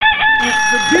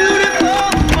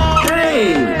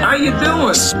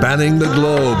Spanning the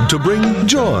globe to bring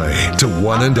joy to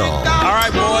one and all. All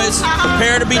right, boys,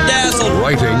 prepare to be dazzled.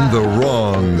 Righting the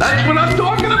wrongs. That's what I'm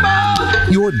talking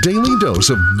about! Your daily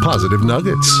dose of positive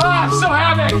nuggets. Oh, I'm so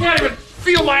happy I can't even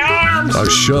feel my arms! A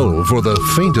show for the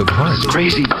faint of heart.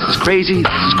 Crazy, it's crazy,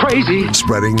 it's crazy.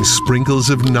 Spreading sprinkles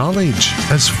of knowledge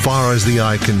as far as the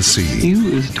eye can see. You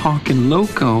is talking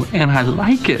loco, and I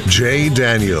like it. Jay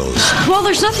Daniels. Well,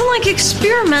 there's nothing like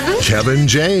experimenting. Kevin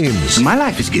James. My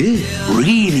life is good,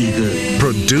 really good.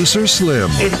 Producer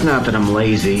Slim. It's not that I'm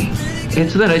lazy.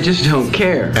 It's that I just don't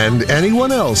care. And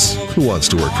anyone else who wants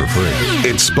to work for free.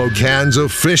 It's Spokane's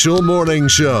official morning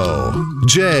show.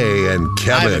 Jay and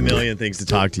Kevin. I have a million things to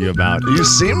talk to you about. You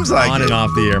seems like on it. and off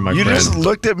the air, my you friend. You just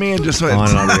looked at me and just went on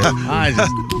and off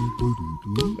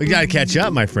the air. We got to catch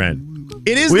up, my friend.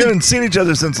 We haven't seen each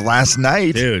other since last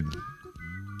night. Dude,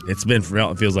 it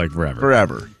feels like forever.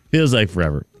 Forever. Feels like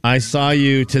forever. I saw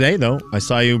you today, though. I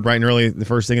saw you bright and early the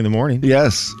first thing in the morning.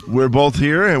 Yes. We're both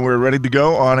here, and we're ready to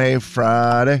go on a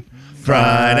Friday.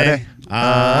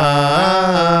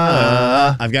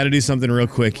 I've got to do something real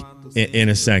quick in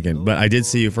a second, but I did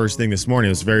see you first thing this morning.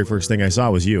 It was the very first thing I saw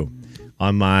was you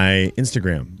on my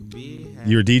Instagram.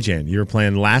 You were DJing. You were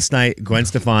playing last night, Gwen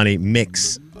Stefani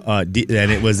mix. And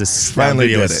it was that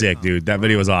video was sick, dude. That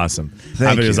video was awesome.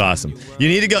 That video was awesome. You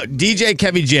need to go DJ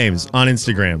Kevin James on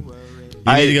Instagram.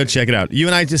 You need to go check it out. You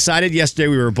and I decided yesterday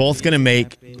we were both going to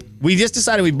make. We just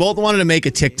decided we both wanted to make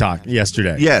a TikTok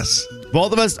yesterday. Yes.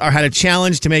 Both of us had a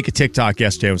challenge to make a TikTok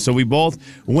yesterday. So we both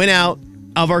went out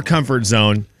of our comfort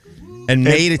zone and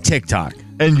made a TikTok.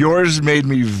 And yours made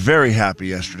me very happy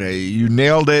yesterday. You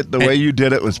nailed it. The way you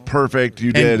did it was perfect.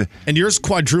 You did. And yours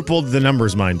quadrupled the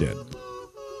numbers mine did.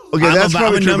 Okay, that's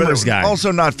probably a true, numbers guy.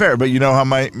 Also not fair. But you know how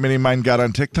many mine got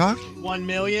on TikTok? 1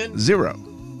 million? 0.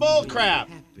 Bull crap.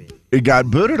 It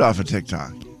got booted off of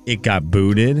TikTok. It got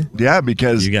booted? Yeah,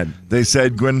 because they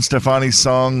said Gwen Stefani's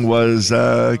song was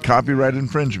copyright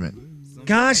infringement.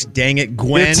 Gosh dang it,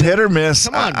 Gwen. It's hit or miss.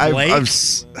 Come on, Blake.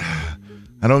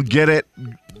 I don't get it.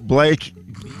 Blake,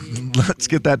 let's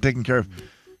get that taken care of.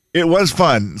 It was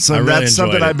fun. So really that's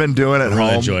something I've been doing at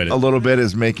home a little bit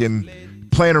is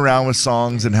playing around with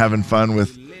songs and having fun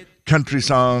with country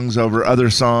songs over other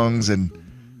songs. And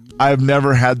I've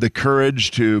never had the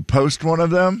courage to post one of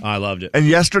them. I loved it. And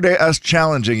yesterday, us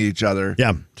challenging each other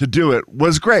to do it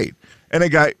was great. And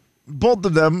both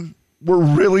of them were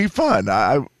really fun.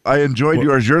 I enjoyed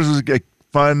yours. Yours was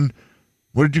fun.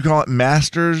 What did you call it?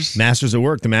 Masters? Masters at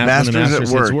work. The Masters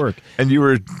at work. And you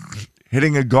were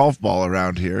hitting a golf ball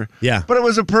around here. Yeah. But it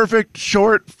was a perfect,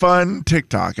 short, fun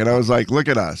TikTok. And I was like, look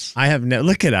at us.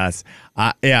 Look at us.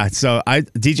 Yeah, so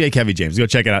DJ Kevin James, go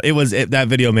check it out. That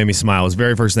video made me smile. It was the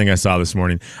very first thing I saw this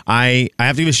morning. I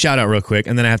have to give a shout out real quick,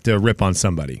 and then I have to rip on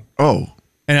somebody. Oh.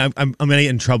 And I'm going to get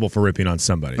in trouble for ripping on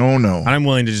somebody. Oh, no. And I'm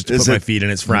willing to just put my feet in.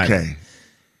 It's Friday. Okay.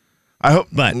 I hope,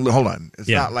 but hold on. It's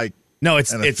not like no,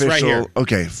 it's official, right here.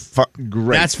 Okay,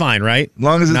 great. That's fine, right? As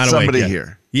long as it's somebody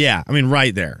here. Yeah, I mean,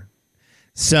 right there.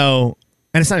 So,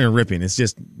 and it's not even ripping. It's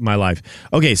just my life.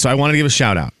 Okay, so I wanted to give a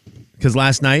shout out because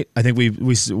last night I think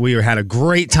we had a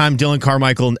great time. Dylan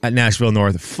Carmichael at Nashville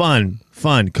North. Fun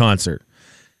concert.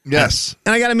 Yes.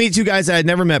 And I got to meet two guys I had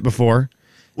never met before.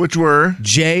 Which were?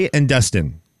 Jay and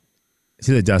Dustin. Is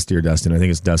it Dusty or Dustin? I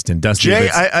think it's Dustin. Jay,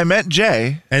 I met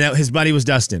Jay. And his buddy was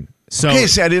Dustin. So, okay,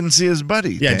 see, I didn't see his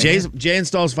buddy. Yeah, Jay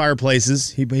installs fireplaces.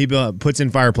 He puts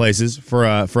in fireplaces for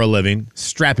a living.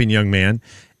 Strapping young man.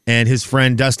 And his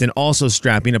friend Dustin also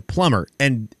strapping, a plumber.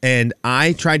 And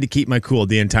I tried to keep my cool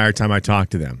the entire time I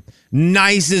talked to them.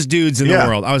 Nicest dudes in the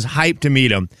world. I was hyped to meet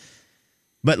them.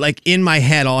 But like in my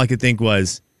head, all I could think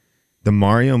was, the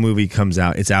Mario movie comes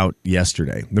out. It's out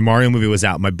yesterday. The Mario movie was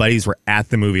out. My buddies were at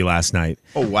the movie last night.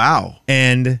 Oh, wow.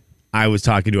 And I was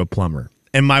talking to a plumber.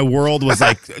 And my world was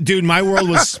like, dude, my world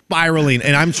was spiraling.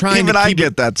 And I'm trying to keep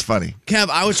it. That's funny. Kev,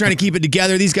 I was trying to keep it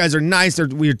together. These guys are nice.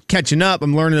 We're catching up.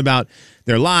 I'm learning about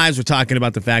their lives. We're talking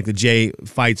about the fact that Jay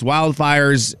fights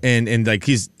wildfires and like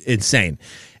he's insane.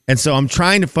 And so I'm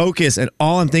trying to focus, and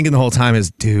all I'm thinking the whole time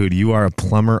is, dude, you are a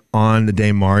plumber on the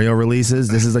day Mario releases.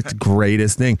 This is like the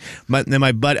greatest thing. But then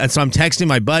so I'm texting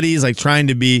my buddies, like trying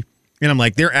to be, and I'm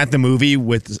like, they're at the movie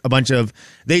with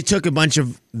they took a bunch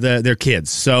of their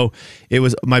kids. So it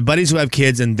was my buddies who have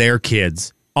kids and their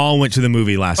kids all went to the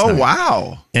movie last night. Oh,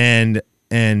 wow. And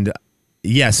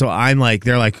yeah, so I'm like,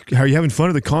 they're like, are you having fun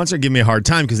at the concert? Give me a hard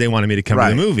time because they wanted me to come to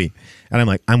the movie. And I'm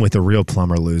like, I'm with the real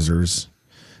plumber losers.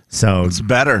 So it's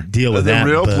better. Deal with that.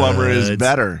 The real plumber is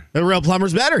better. The real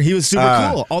plumber's better. He was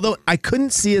super cool. Although I couldn't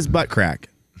see his butt crack.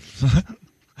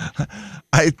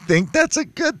 I think that's a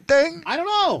good thing. I don't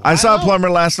know. I saw a plumber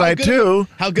last night too.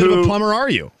 How good of a plumber are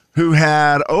you? who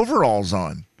had overalls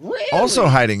on, also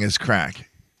hiding his crack.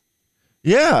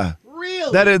 Yeah,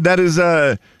 Really? that is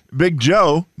Big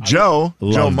Joe, Joe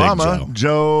Big Mama,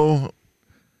 Joe.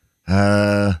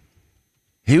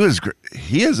 He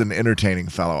is an entertaining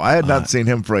fellow. I had not seen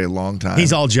him for a long time.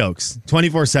 He's all jokes,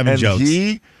 24/7 jokes.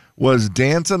 He was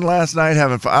dancing last night,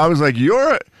 having fun. I was like,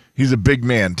 he's a big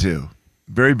man too,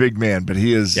 very big man, but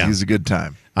he's a good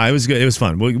time. It was good. It was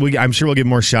fun. I'm sure we'll get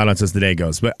more shout outs as the day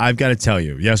goes. But I've got to tell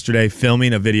you, yesterday,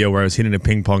 filming a video where I was hitting a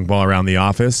ping pong ball around the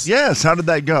office. Yes. How did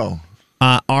that go?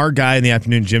 Our guy in the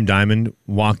afternoon, Jim Diamond,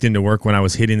 walked into work when I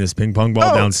was hitting this ping pong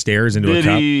ball downstairs into a cup.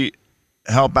 Did he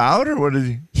help out, or what did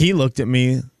he? He looked at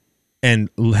me and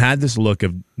had this look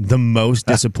of the most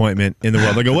disappointment in the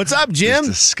world. I go, "What's up, Jim?"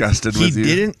 He's disgusted with you.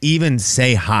 He didn't even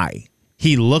say hi.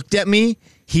 He looked at me.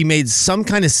 He made some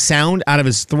kind of sound out of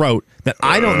his throat that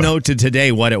I don't know to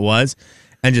today what it was,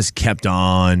 and just kept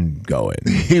on going.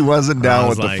 He wasn't down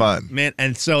with the fun, man.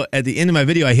 And so at the end of my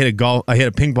video, I hit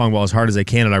a ping pong ball as hard as I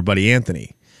can at our buddy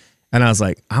Anthony, and I was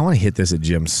like, I want to hit this at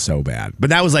Jim so bad,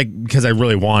 but that was like because I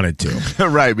really wanted to,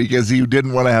 right? Because he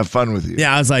didn't want to have fun with you.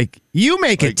 Yeah, I was like, you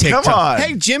make a TikTok. Come on.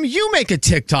 Hey, Jim, you make a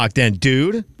TikTok then,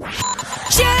 dude.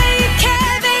 Jay,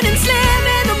 Kevin, and Slim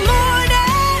in the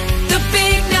morning. The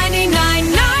big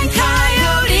 99.9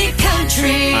 Coyote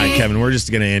Country. All right, Kevin, we're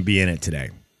just going to be in it today.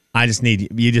 You just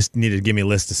need to give me a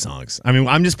list of songs. I mean,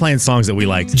 I'm just playing songs that we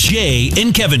liked. Jay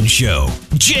and Kevin Show.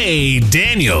 Jay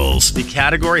Daniels. The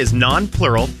category is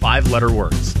non-plural, 5-letter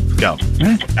words. Go.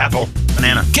 Apple.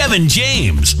 Banana. Kevin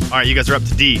James. All right, you guys are up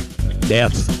to D.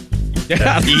 Death. E.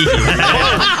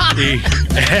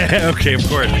 Okay, of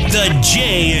course. The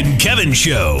Jay and Kevin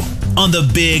Show on the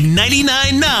big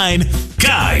 99.9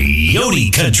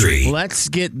 Coyote Country. Let's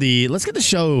get the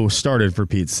show started for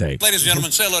Pete's sake. Ladies and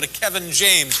gentlemen, say hello to Kevin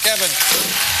James. Kevin.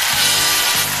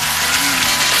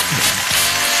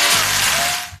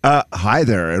 Hi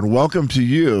there, and welcome to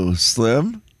you,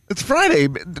 Slim. It's Friday.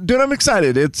 Dude, I'm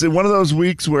excited. It's one of those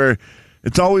weeks where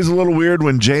it's always a little weird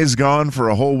when Jay's gone for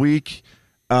a whole week,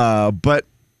 but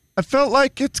I felt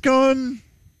like it's gone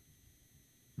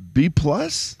B+.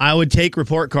 I would take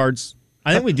report cards.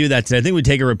 I think we do that today. I think we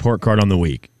take a report card on the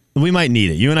week. We might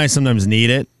need it. You and I sometimes need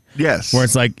it. Yes. Where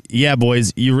it's like, yeah,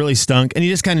 boys, you really stunk, and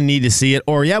you just kind of need to see it.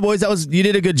 Or, yeah, boys, you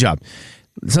did a good job.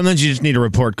 Sometimes you just need a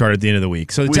report card at the end of the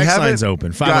week. So the text line's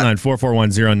open,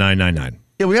 509-441-0999.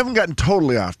 Yeah, we haven't gotten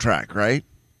totally off track, right?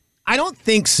 I don't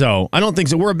think so.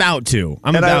 We're about to.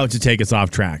 I'm about to take us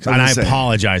off track, and I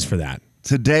apologize for that.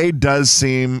 Today does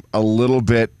seem a little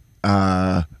bit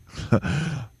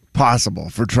possible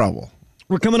for trouble.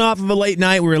 We're coming off of a late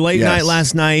night. We were late night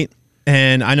last night,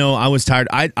 and I know I was tired.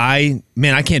 I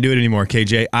can't do it anymore,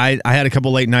 KJ. I had a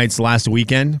couple late nights last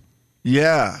weekend.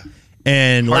 Yeah.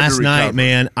 And last night,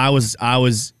 man, I was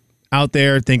out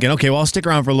there thinking, okay, well, I'll stick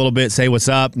around for a little bit, say what's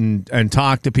up, and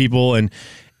talk to people, and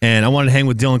I wanted to hang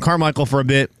with Dylan Carmichael for a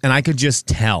bit, and I could just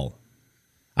tell.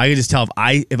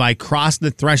 If I crossed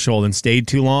the threshold and stayed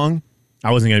too long,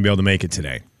 I wasn't going to be able to make it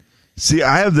today. See,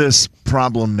 I have this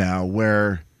problem now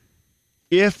where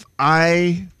it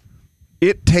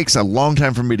takes a long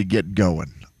time for me to get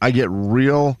going. I get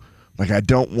real, like I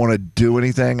don't want to do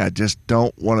anything. I just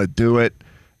don't want to do it.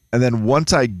 And then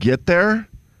once I get there,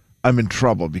 I'm in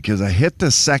trouble because I hit the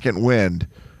second wind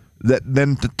that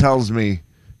then tells me,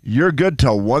 you're good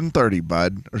till 1:30,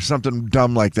 bud, or something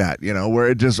dumb like that, where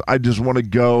I just want to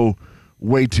go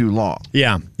way too long.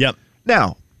 Yeah, yep.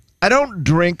 Now, I don't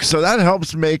drink, so that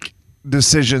helps make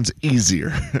decisions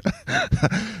easier.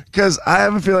 Because I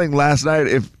have a feeling last night,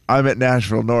 if I'm at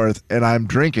Nashville North and I'm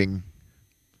drinking,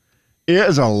 it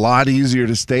is a lot easier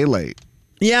to stay late.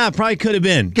 Yeah, it probably could have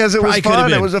been. Because it was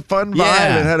fun. It was a fun vibe.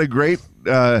 Yeah. It had a great,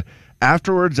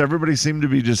 afterwards, everybody seemed to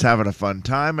be just having a fun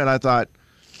time. And I thought,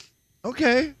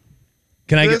 okay,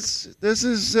 this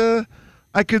is,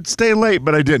 I could stay late,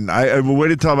 but I didn't. I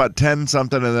waited till about 10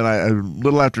 something, and then a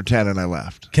little after 10, and I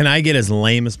left. Can I get as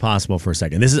lame as possible for a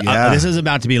second? This is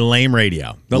about to be lame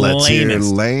radio. Let's hear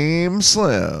Lame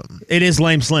Slim. It is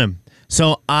Lame Slim.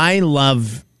 So I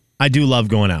do love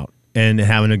going out and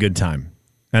having a good time,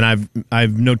 and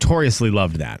I've notoriously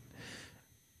loved that.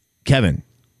 Kevin,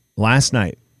 last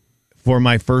night, for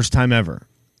my first time ever,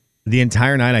 the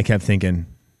entire night I kept thinking,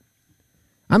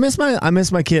 I miss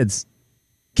my kids.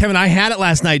 Kevin, I had it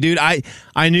last night, dude. I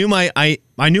knew my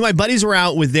buddies were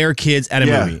out with their kids at a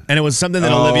movie, and it was something that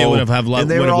Olivia would have loved.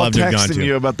 And they were all loved to have gone to. texting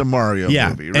you about the Mario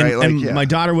movie, right? And my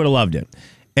daughter would have loved it.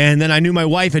 And then I knew my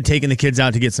wife had taken the kids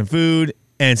out to get some food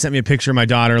and sent me a picture of my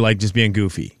daughter like just being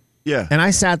goofy. Yeah. And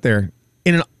I sat there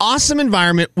in an awesome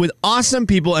environment with awesome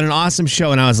people and an awesome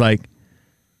show, and I was like,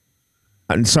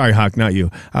 I'm sorry, Huck, not you.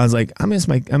 I was like, I miss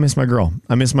my girl.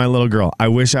 I miss my little girl. I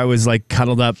wish I was like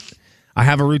cuddled up. I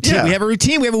have a routine. Yeah. We have a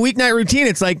routine. We have a weeknight routine.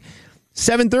 It's like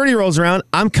 7:30 rolls around.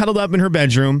 I'm cuddled up in her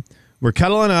bedroom. We're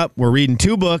cuddling up. We're reading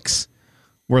 2 books.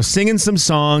 We're singing some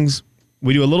songs.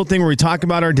 We do a little thing where we talk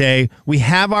about our day. We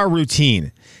have our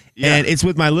routine. Yeah. And it's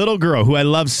with my little girl who I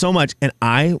love so much. And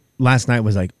I, last night,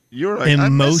 was like, You were like, I'm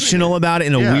emotional missing it. about it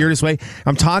in a Yeah. weirdest way.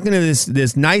 I'm talking to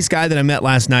this nice guy that I met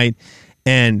last night.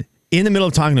 And in the middle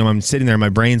of talking to him, I'm sitting there. My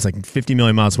brain's like 50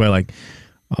 million miles away. Like,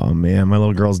 oh man, my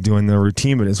little girl's doing the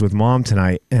routine, but it's with mom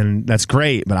tonight, and that's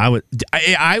great. But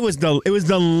it was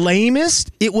the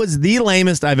lamest. It was the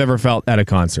lamest I've ever felt at a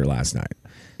concert last night.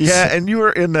 Yeah, and you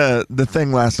were in the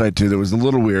thing last night too that was a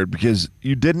little weird because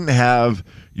you didn't have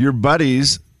your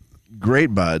buddies,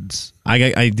 great buds.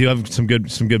 I do have some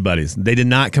good buddies. They did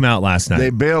not come out last night. They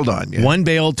bailed on you. One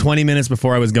bailed 20 minutes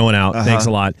before I was going out. Thanks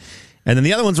a lot. And then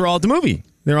the other ones were all at the movie.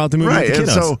 They're all at the movie Right, with the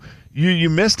and kiddos. so you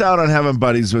missed out on having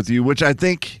buddies with you, which I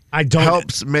think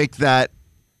helps make that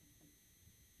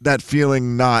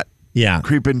feeling not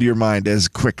creep into your mind as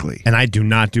quickly. And I do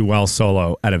not do well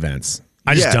solo at events.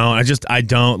 I just don't. I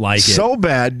don't like it. So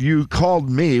bad you called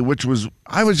me,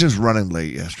 I was just running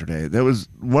late yesterday. That was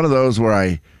one of those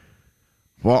where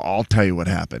I'll tell you what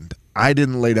happened. I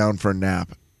didn't lay down for a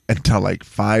nap until like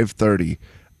 5:30.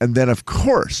 And then, of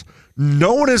course,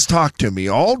 no one has talked to me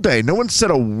all day. No one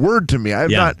said a word to me. I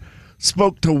have not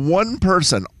spoke to one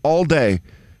person all day.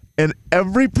 And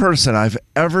every person I've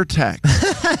ever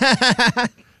texted,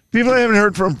 people I haven't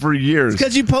heard from for years.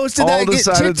 Because you posted all that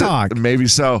decided TikTok. Maybe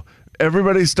so.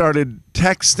 Everybody started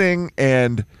texting,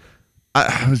 and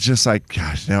I was just like,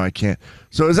 gosh, now I can't.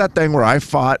 So it was that thing where I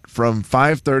fought from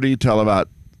 5:30 till about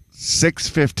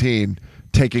 6:15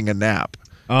 taking a nap.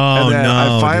 Oh, and then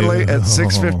I finally, dude. at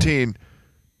 6:15,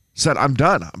 said, I'm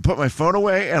done. I put my phone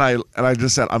away, and I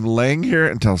just said, I'm laying here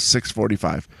until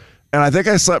 6:45. And I think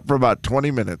I slept for about 20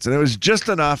 minutes, and it was just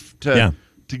enough to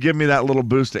give me that little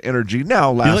boost of energy.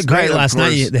 Now, You look great last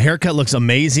night. The haircut looks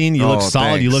amazing. You look solid.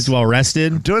 Thanks. You looked well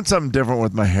rested. I'm doing something different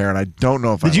with my hair, and I don't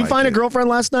know if Did you like find it. a girlfriend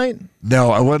last night? No,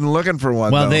 I wasn't looking for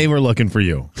one. Well, though. they were looking for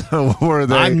you. Were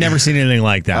they? I've never seen anything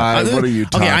like that. What are you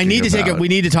talking Okay, I need to take it. about? We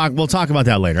need to talk. We'll talk about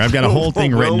that later. I've got a whole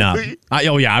thing written up.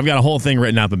 I've got a whole thing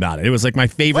written up about it. It was like my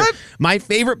favorite. What? My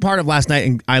favorite part of last night.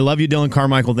 And I love you, Dylan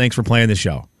Carmichael. Thanks for playing the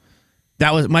show.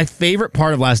 That was my favorite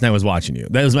part of last night was watching you.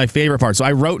 That was my favorite part. So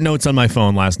I wrote notes on my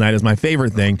phone last night as my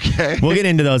favorite thing. Okay. We'll get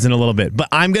into those in a little bit. But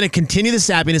I'm going to continue the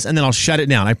sappiness and then I'll shut it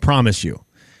down. I promise you.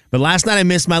 But last night I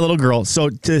missed my little girl. So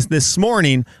this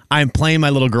morning I'm playing my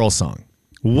little girl song.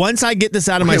 Once I get this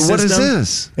out of my system. What is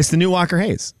this? It's the new Walker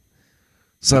Hayes.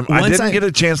 So I didn't get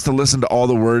a chance to listen to all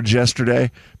the words yesterday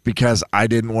because I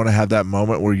didn't want to have that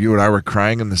moment where you and I were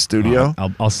crying in the studio.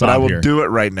 I'll sob but I will here. do it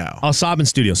right now. I'll sob in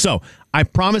studio. So I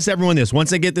promise everyone this.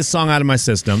 Once I get this song out of my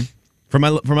system for my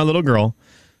little girl,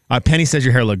 Penny says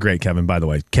your hair looked great, Kevin, by the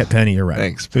way. Penny, you're right.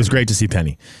 Thanks, It was great to see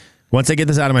Penny. Once I get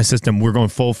this out of my system, we're going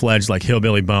full-fledged like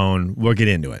Hillbilly Bone. We'll get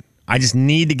into it. I just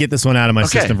need to get this one out of my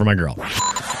system for my girl.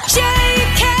 Jay,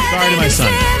 Kevin, Sorry to my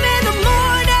son. Slim in the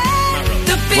morning.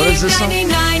 The big What is this song?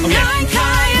 99.9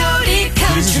 Coyote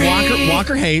Country. This is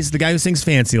Walker Hayes, the guy who sings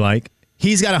Fancy Like.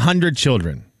 He's got 100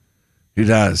 children. He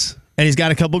does. And he's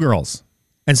got a couple girls.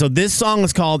 And so this song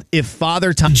was called If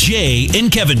Father Time. Jay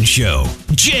and Kevin Show.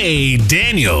 Jay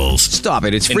Daniels. Stop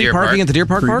it. It's In free Deer parking Park. at the Deer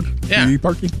Park Park? Yeah. Free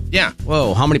parking? Yeah.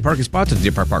 Whoa, how many parking spots at the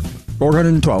Deer Park Park?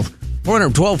 412.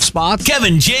 412 spots?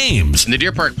 Kevin James. And the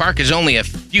Deer Park Park is only a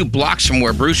few blocks from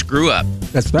where Bruce grew up.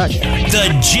 That's right.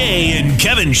 The Jay and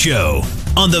Kevin Show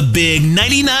on the Big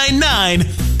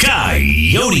 99.9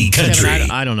 Coyote Country.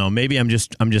 Kevin, I don't know. Maybe I'm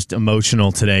just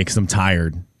emotional today because I'm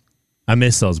tired. I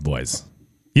miss those boys.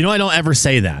 You know, I don't ever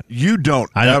say that. You don't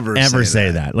I don't ever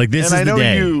say that. Like, this And is I the know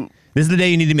day. you- This is the day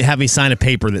you need to have me sign a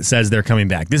paper that says they're coming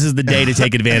back. This is the day to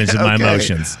take advantage of my Okay.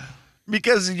 emotions.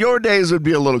 Because your days would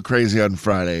be a little crazy on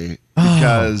Friday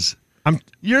because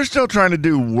you're still trying to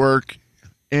do work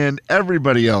and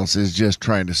everybody else is just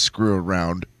trying to screw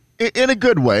around in a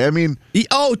good way. I mean,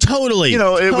 oh, totally. You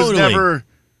know, it was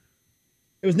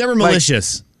never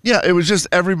malicious. Yeah, it was just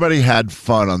everybody had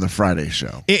fun on the Friday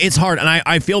show. It's hard, and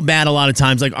I feel bad a lot of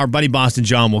times. Like, our buddy Boston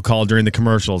John will call during the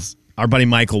commercials. Our buddy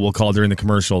Michael will call during the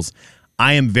commercials.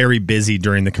 I am very busy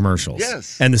during the commercials.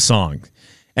 Yes. And the song.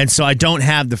 And so I don't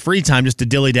have the free time just to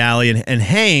dilly-dally and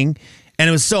hang. And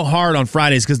it was so hard on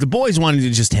Fridays because the boys wanted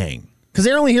to just hang. Because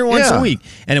they're only here once a week.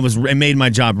 And it made my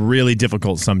job really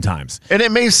difficult sometimes. And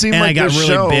it may seem and like I got this really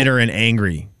show, bitter and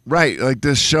angry. Right, like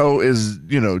this show is,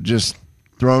 just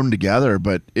thrown together,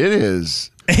 but it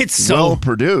is It's so well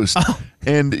produced.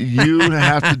 and you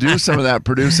have to do some of that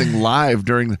producing live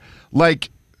during, like,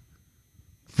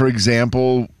 for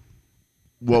example,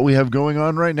 what we have going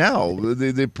on right now.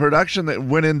 The production that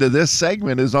went into this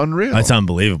segment is unreal. That's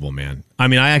unbelievable, man. I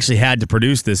mean, I actually had to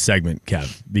produce this segment,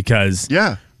 Kev, because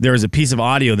there was a piece of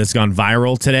audio that's gone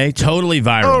viral today, totally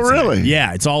viral. Oh, really? Today.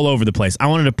 Yeah, it's all over the place. I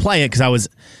wanted to play it because I was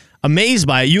amazed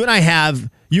by it. You and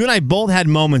I both had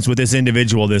moments with this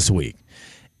individual this week,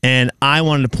 and I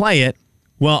wanted to play it.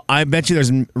 Well, I bet you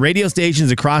there's radio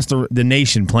stations across the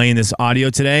nation playing this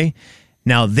audio today.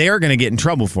 Now, they're going to get in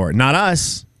trouble for it. Not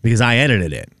us, because I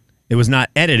edited it. It was not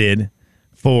edited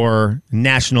for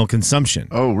national consumption.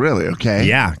 Oh, really? Okay.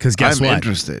 Yeah, because guess what? I'm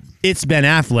interested. It's Ben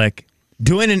Affleck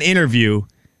doing an interview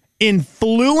in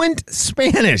fluent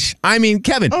Spanish. I mean,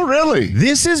 Kevin. Oh, really?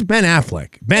 This is Ben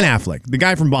Affleck. Ben Affleck, the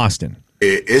guy from Boston.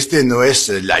 Este no es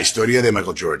la historia de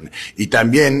Michael Jordan. Y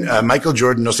también Michael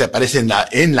Jordan no se aparece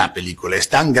en la película. Es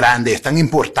tan grande, es tan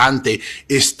importante,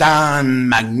 es tan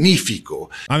magnífico.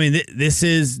 I mean,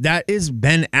 that is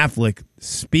Ben Affleck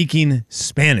speaking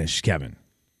Spanish, Kevin.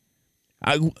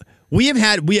 We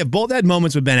have both had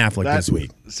moments with Ben Affleck this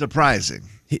week. Surprising.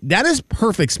 That is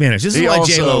perfect Spanish. This is why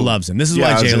J-Lo loves him. This is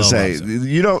why J-Lo loves him.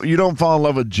 You don't fall in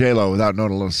love with J-Lo without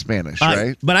knowing a little Spanish,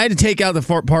 right? But I had to take out the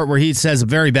part where he says a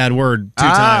very bad word 2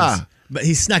 times. But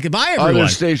he snuck it by everyone. Other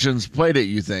stations played it,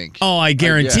 you think? Oh, I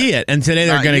guarantee it. And today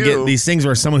they're going to get these things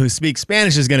where someone who speaks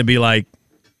Spanish is going to be like,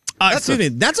 excuse me,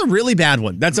 that's a really bad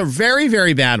one. That's a very,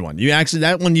 very bad one.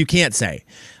 That one you can't say.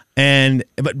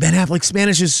 But Ben Affleck's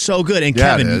Spanish is so good. And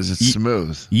Kevin, it is. It's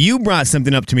smooth. You brought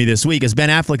something up to me this week as Ben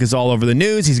Affleck is all over the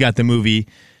news. He's got the movie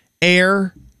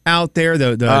Air out there.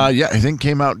 I think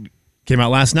came out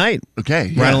last night.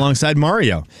 Okay, right alongside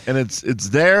Mario. And it's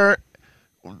there.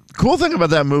 Cool thing about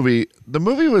that movie, the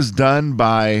movie was done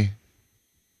by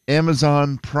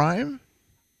Amazon Prime.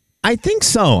 I think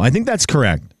so. I think that's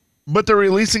correct. But they're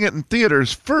releasing it in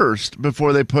theaters first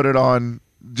before they put it on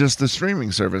just the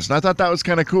streaming service, and I thought that was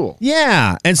kind of cool.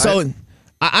 Yeah, and so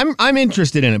I'm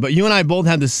interested in it. But you and I both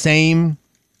had the same.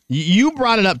 You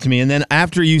brought it up to me, and then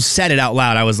after you said it out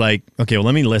loud, I was like, okay, well,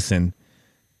 let me listen.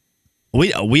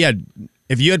 We had,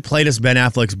 if you had played us Ben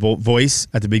Affleck's voice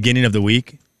at the beginning of the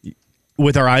week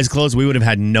with our eyes closed, we would have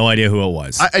had no idea who it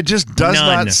was. It just does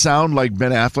not sound like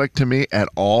Ben Affleck to me at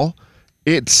all.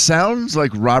 It sounds like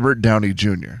Robert Downey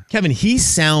Jr. Kevin, he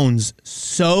sounds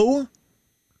so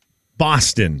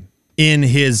Boston in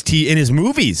his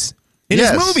movies.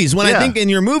 His movies. I think in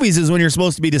your movies is when you're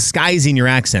supposed to be disguising your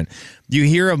accent. You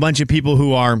hear a bunch of people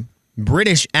who are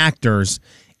British actors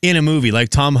in a movie, like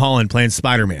Tom Holland playing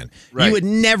Spider-Man. Right. You would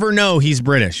never know he's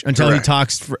British until he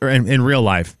talks in real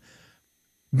life.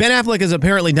 Ben Affleck has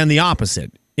apparently done the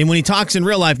opposite. And when he talks in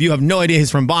real life, you have no idea he's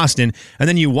from Boston. And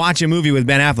then you watch a movie with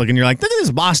Ben Affleck and you're like, look at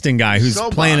this Boston guy who's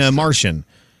playing a Martian.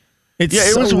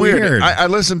 It was weird. I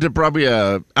listened to probably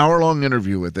an hour-long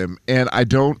interview with him, and I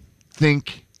don't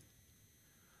think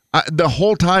the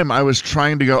whole time I was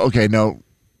trying to go, okay, no,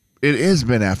 it is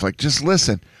Ben Affleck. Just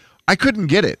listen. I couldn't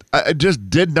get it. It just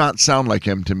did not sound like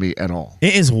him to me at all.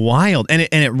 It is wild, and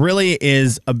it really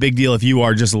is a big deal if you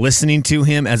are just listening to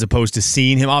him as opposed to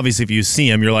seeing him. Obviously, if you see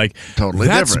him, you're like, totally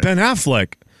that's different. Ben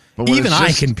Affleck. Even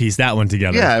I can piece that one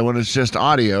together. Yeah, when it's just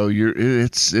audio,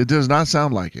 it does not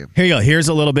sound like him. Here you go. Here's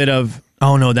a little bit of.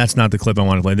 Oh no, that's not the clip I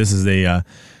want to play. This is the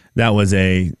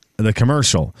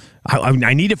commercial.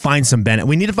 I need to find some Ben.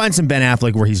 We need to find some Ben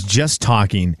Affleck where he's just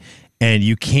talking and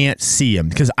you can't see him,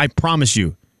 because I promise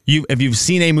you, if you've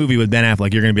seen a movie with Ben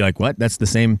Affleck, you're going to be like, what? That's the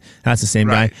same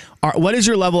guy. What is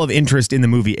your level of interest in the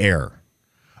movie Air?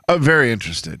 Very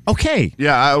interested. Okay.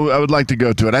 Yeah, I would like to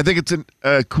go to it. I think it's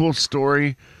a cool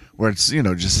story where it's,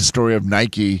 just a story of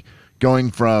Nike going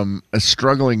from a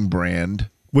struggling brand,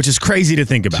 which is crazy to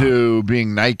think about, to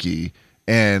being Nike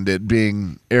and it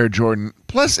being Air Jordan.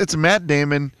 Plus, it's Matt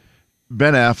Damon,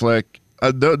 Ben Affleck.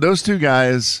 Those two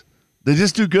guys, they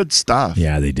just do good stuff.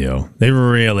 Yeah, they do. They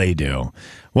really do.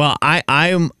 Well,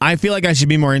 I feel like I should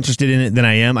be more interested in it than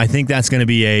I am. I think that's going to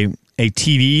be a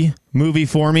TV movie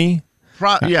for me.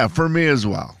 Yeah, for me as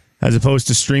well. As opposed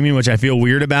to streaming, which I feel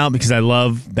weird about because I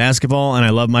love basketball and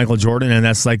I love Michael Jordan, and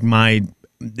that's like the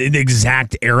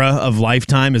exact era of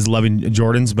lifetime is loving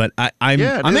Jordans. But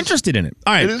I'm interested in it.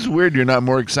 All right, it is weird you're not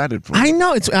more excited for it. I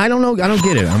know I don't know. I don't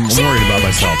get it. I'm worried about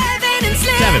myself.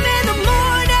 Kevin.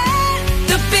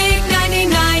 The big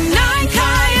 99.9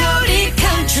 Coyote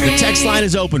Country. The text line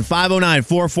is open,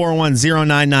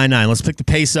 509-441-0999. Let's pick the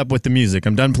pace up with the music.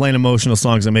 I'm done playing emotional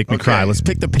songs that make me cry. Let's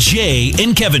pick the pace. Jay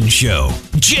and Kevin Show.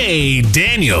 Jay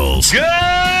Daniels. Good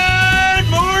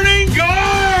morning,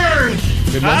 Garth.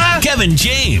 Kevin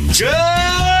James.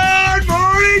 Good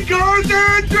morning, Garth.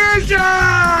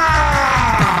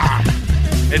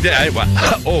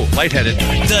 Lightheaded.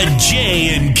 The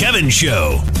Jay and Kevin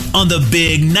Show on the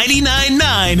Big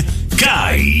 99.9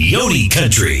 Coyote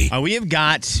Country. We have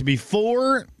got,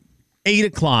 before 8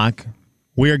 o'clock,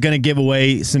 we are going to give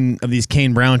away some of these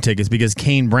Kane Brown tickets because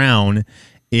Kane Brown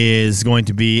is going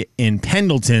to be in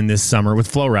Pendleton this summer with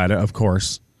Flo Rida, of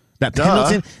course. That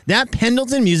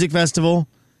Pendleton Music Festival.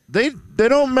 They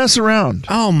don't mess around.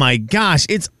 Oh my gosh,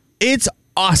 it's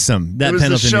awesome, that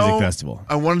Pendleton Music Festival.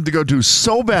 I wanted to go to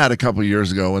so bad a couple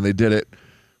years ago when they did it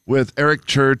with Eric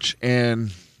Church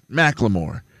and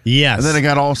Macklemore. Yes. And then it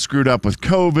got all screwed up with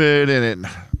COVID, and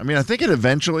I think it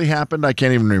eventually happened. I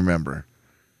can't even remember.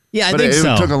 Yeah, I think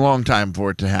so. It took a long time for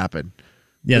it to happen.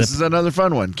 Yeah, this is another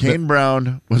fun one. Kane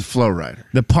Brown with Flo Rida.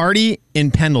 The party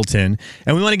in Pendleton,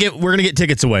 and we're gonna get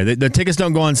tickets away. The tickets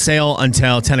don't go on sale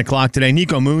until 10 o'clock today.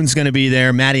 Nico Moon's gonna be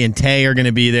there. Maddie and Tay are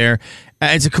gonna be there.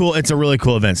 It's a really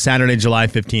cool event. Saturday, July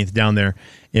 15th, down there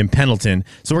in Pendleton.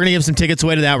 So we're gonna give some tickets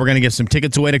away to that. We're gonna give some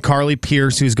tickets away to Carly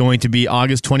Pierce, who's going to be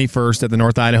August 21st at the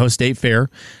North Idaho State Fair.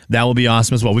 That will be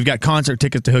awesome as well. We've got concert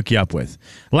tickets to hook you up with.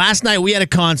 Last night we had a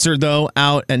concert though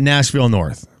out at Nashville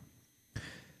North.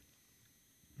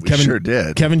 Kevin sure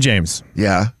did. Kevin James.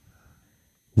 Yeah.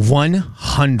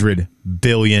 100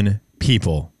 billion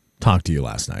people talked to you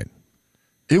last night.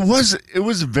 It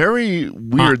was very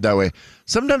weird that way.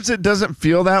 Sometimes it doesn't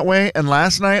feel that way. And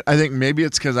last night, I think maybe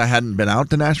it's because I hadn't been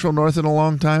out to Nashville North in a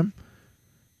long time.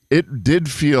 It did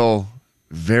feel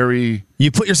very You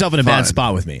put yourself in a bad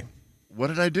spot with me. What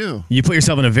did I do? You put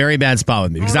yourself in a very bad spot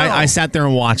with me because I sat there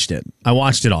and watched it. I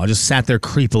watched it all. I just sat there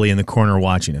creepily in the corner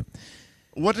watching it.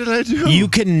 What did I do? You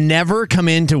can never come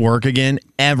into work again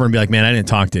ever and be like, man, I didn't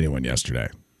talk to anyone yesterday.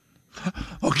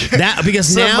 Okay.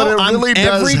 Because now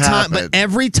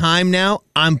every time now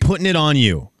I'm putting it on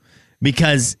you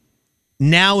because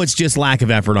now it's just lack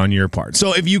of effort on your part.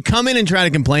 So if you come in and try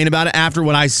to complain about it after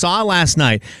what I saw last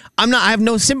night, I have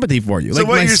no sympathy for you. So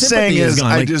what you're saying is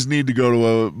I just need to go to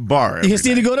a bar. You just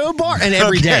need to go to a bar and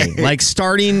every day, like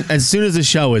starting as soon as the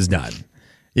show is done.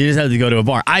 You just have to go to a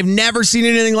bar. I've never seen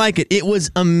anything like it. It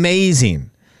was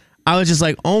amazing. I was just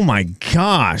like, oh my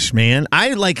gosh, man.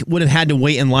 I would have had to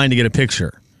wait in line to get a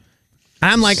picture.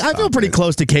 I'm like, I feel pretty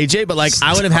close to KJ, but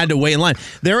I would have had to wait in line.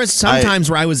 There was some times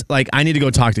where I was like, I need to go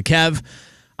talk to Kev.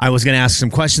 I was going to ask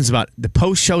some questions about the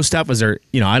post-show stuff. Was there,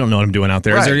 I don't know what I'm doing out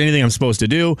there. Right. Is there anything I'm supposed to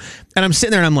do? And I'm sitting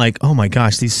there and I'm like, oh my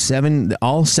gosh,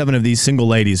 all seven of these single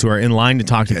ladies who are in line to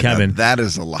talk to Kevin. That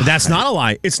is a lie. That's not a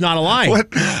lie. It's not a lie. What?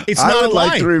 It's not a lie. I would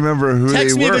like to remember who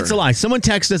Text they were. me if it's a lie. Someone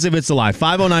text us if it's a lie.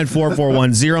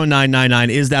 509-441-0999.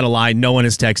 Is that a lie? No one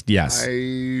has texted yes.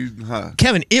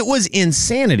 Kevin, it was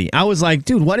insanity. I was like,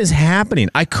 dude, what is happening?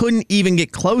 I couldn't even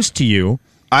get close to you.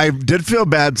 I did feel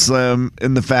bad, Slim,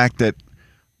 in the fact that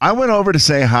I went over to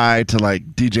say hi to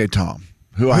DJ Tom,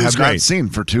 who I have not seen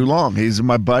for too long. He's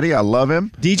my buddy. I love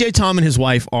him. DJ Tom and his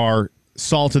wife are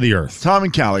salt of the earth. Tom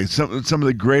and Callie, some of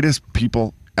the greatest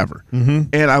people ever. Mm-hmm.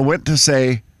 And I went to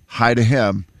say hi to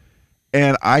him,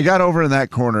 and I got over in that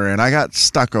corner, and I got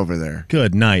stuck over there.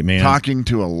 Good night, man. Talking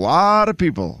to a lot of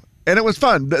people. And it was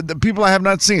fun. The people I have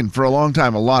not seen for a long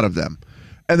time, a lot of them.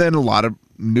 And then a lot of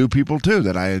new people, too,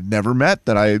 that I had never met,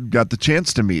 that I got the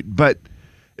chance to meet. But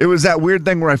it was that weird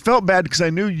thing where I felt bad because I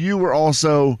knew you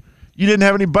didn't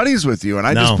have any buddies with you. And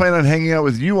I just planned on hanging out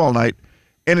with you all night.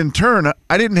 And in turn,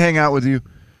 I didn't hang out with you.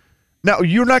 Now,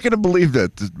 you're not going to believe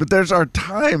this, but there's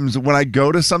times when I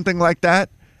go to something like that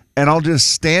and I'll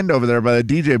just stand over there by the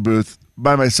DJ booth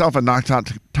by myself and not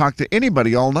talk to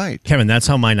anybody all night. Kevin, that's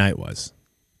how my night was.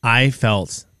 I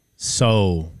felt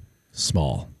so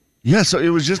small. Yeah, so it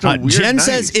was just a weird Jen night.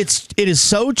 says it is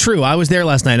so true. I was there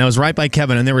last night, and I was right by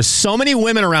Kevin, and there were so many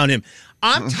women around him.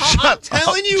 I'm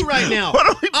telling you right now.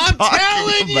 I'm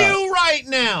telling you right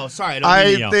now. Sorry, I don't mean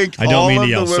to yell. I think all of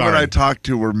the women I talked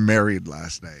to were married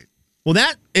last night. Well,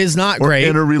 that is not or great.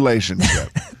 In a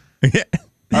relationship.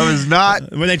 I was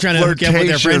not. Were they trying to hook you up with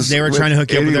their friends? They were trying to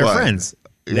hook you up with their friends.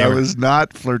 I was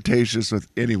not flirtatious with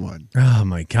anyone. Oh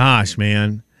my gosh,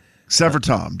 man. Except for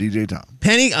Tom, DJ Tom.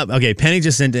 Penny, Penny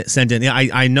just sent in.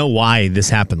 I know why this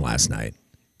happened last night.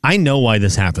 Penny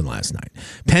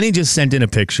just sent in a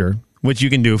picture, which you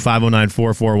can do,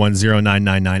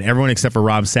 509-441-0999. Everyone except for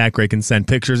Rob Sacre can send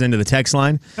pictures into the text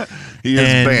line. He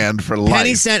is banned for life.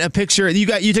 Penny sent a picture.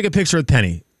 You took a picture with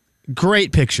Penny.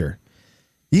 Great picture.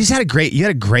 You had a great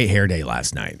hair day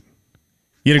last night.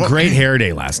 You had a great hair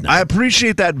day last night. I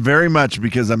appreciate that very much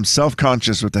because I'm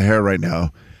self-conscious with the hair right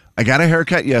now. I got a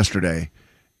haircut yesterday,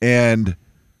 and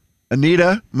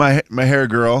Anita, my hair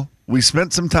girl, we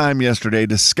spent some time yesterday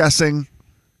discussing.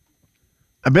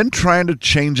 I've been trying to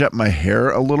change up my hair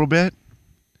a little bit,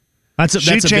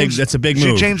 That's a big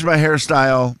move. She changed my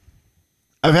hairstyle.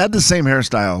 I've had the same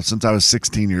hairstyle since I was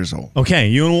 16 years old. Okay,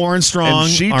 you and Warren Strong,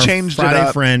 and she our changed Friday it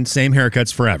up. friend, same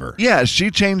haircuts forever. Yeah, she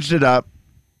changed it up.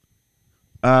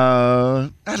 I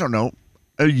don't know,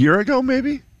 a year ago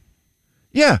maybe.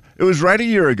 Yeah, it was right a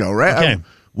year ago. Right. Okay. I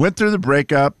went through the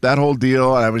breakup, that whole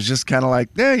deal, and I was just kind of like,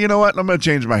 yeah, you know what? I'm going to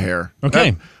change my hair.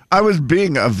 Okay. I was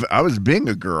being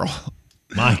a girl.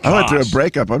 My gosh. I went through a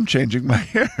breakup. I'm changing my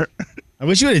hair. I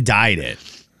wish you would have dyed it.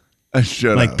 I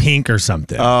should like pink or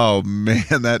something. Oh man,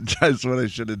 that's what I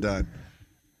should have done.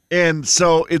 And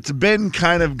so it's been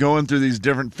kind of going through these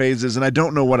different phases, and I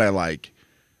don't know what I like.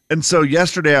 And so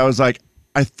yesterday I was like,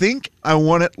 I think I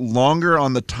want it longer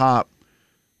on the top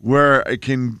where it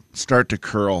can start to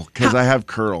curl because I have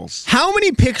curls. How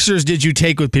many pictures did you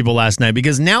take with people last night?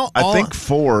 Because now I think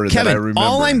 4 Kevin, that I remember.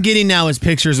 All I'm getting now is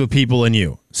pictures with people and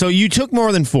you. So you took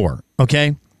more than 4,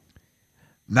 okay?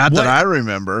 Not that I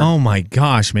remember. Oh my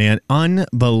gosh, man.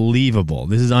 Unbelievable.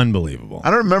 This is unbelievable. I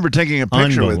don't remember taking a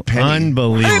picture with Penny.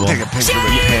 Unbelievable. I didn't take a picture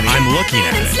with Penny. I'm looking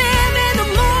at it.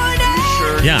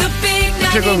 Sure. Yeah.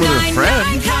 I took one with her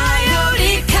friend.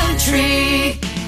 Coyote Country.